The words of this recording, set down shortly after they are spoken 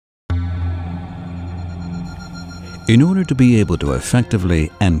In order to be able to effectively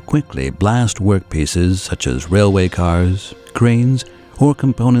and quickly blast workpieces such as railway cars, cranes, or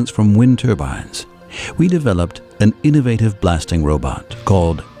components from wind turbines, we developed an innovative blasting robot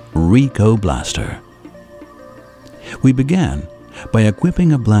called ReCo Blaster. We began by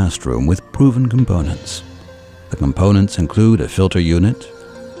equipping a blast room with proven components. The components include a filter unit,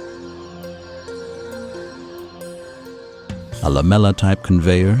 a lamella-type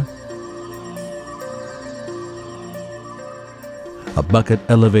conveyor, a bucket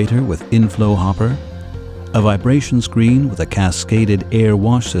elevator with inflow hopper, a vibration screen with a cascaded air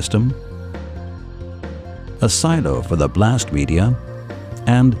wash system, a silo for the blast media,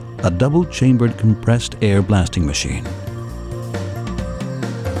 and a double-chambered compressed air blasting machine.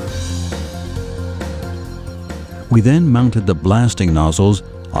 We then mounted the blasting nozzles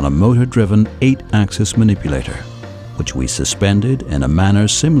on a motor-driven 8-axis manipulator, which we suspended in a manner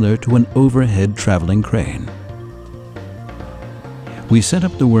similar to an overhead traveling crane. We set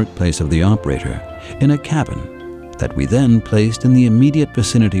up the workplace of the operator in a cabin that we then placed in the immediate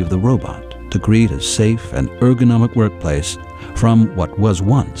vicinity of the robot to create a safe and ergonomic workplace from what was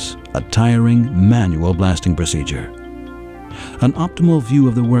once a tiring manual blasting procedure. An optimal view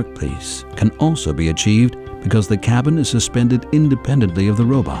of the workpiece can also be achieved because the cabin is suspended independently of the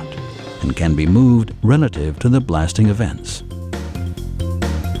robot and can be moved relative to the blasting events.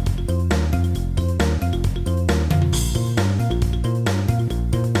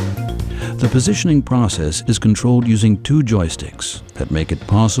 The positioning process is controlled using 2 joysticks that make it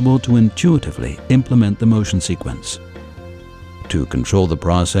possible to intuitively implement the motion sequence. To control the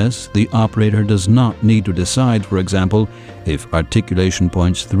process, the operator does not need to decide, for example, if articulation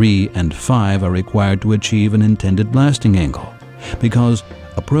points 3 and 5 are required to achieve an intended blasting angle, because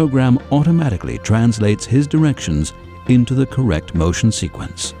a program automatically translates his directions into the correct motion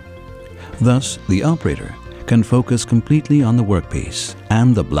sequence. Thus, the operator can focus completely on the workpiece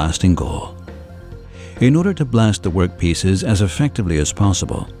and the blasting goal. In order to blast the workpieces as effectively as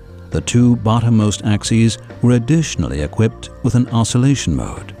possible, the 2 bottommost axes were additionally equipped with an oscillation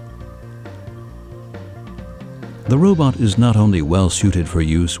mode. The robot is not only well suited for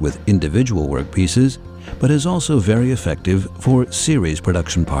use with individual workpieces, but is also very effective for series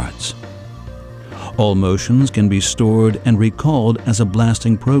production parts. All motions can be stored and recalled as a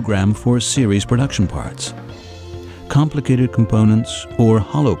blasting program for series production parts. Complicated components or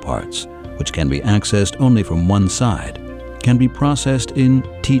hollow parts, which can be accessed only from one side, can be processed in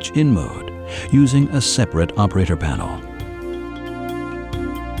teach-in mode using a separate operator panel.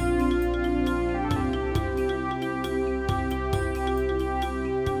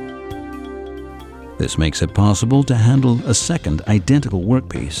 This makes it possible to handle a second identical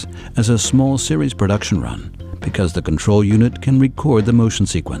workpiece as a small series production run because the control unit can record the motion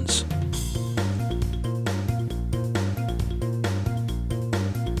sequence.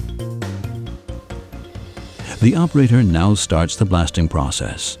 The operator now starts the blasting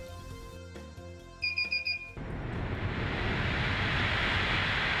process.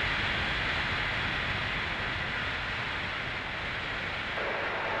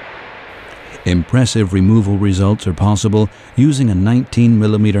 Impressive removal results are possible using a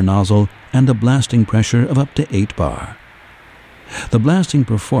 19mm nozzle and a blasting pressure of up to 8 bar. The blasting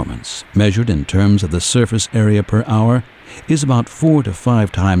performance, measured in terms of the surface area per hour, is about 4 to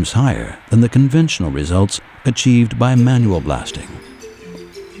 5 times higher than the conventional results achieved by manual blasting.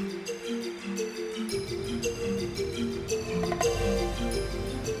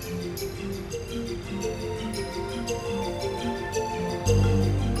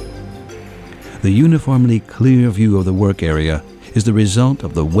 The uniformly clear view of the work area is the result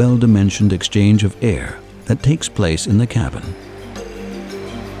of the well-dimensioned exchange of air that takes place in the cabin.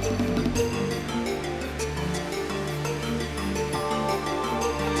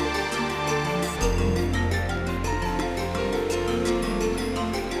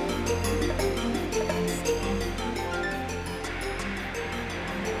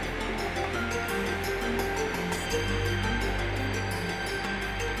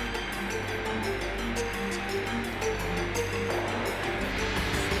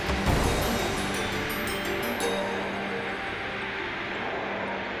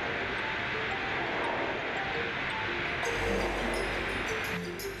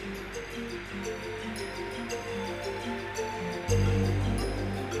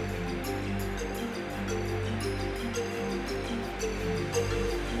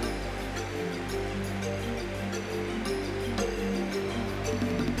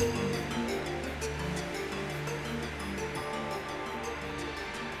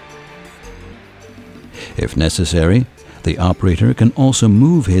 If necessary, the operator can also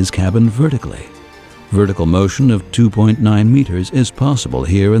move his cabin vertically, Vertical motion of 2.9 meters is possible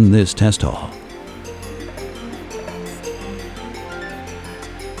here in this test hall.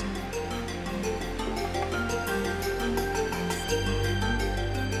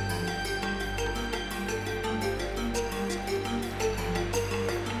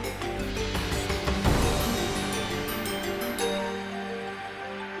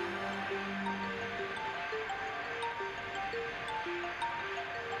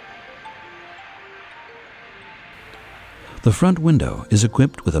 The front window is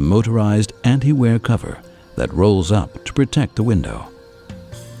equipped with a motorized anti-wear cover that rolls up to protect the window.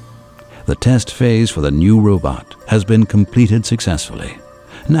 The test phase for the new robot has been completed successfully.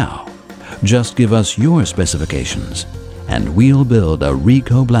 Now, just give us your specifications and we'll build a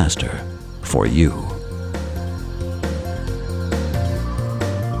ReCo Blaster for you.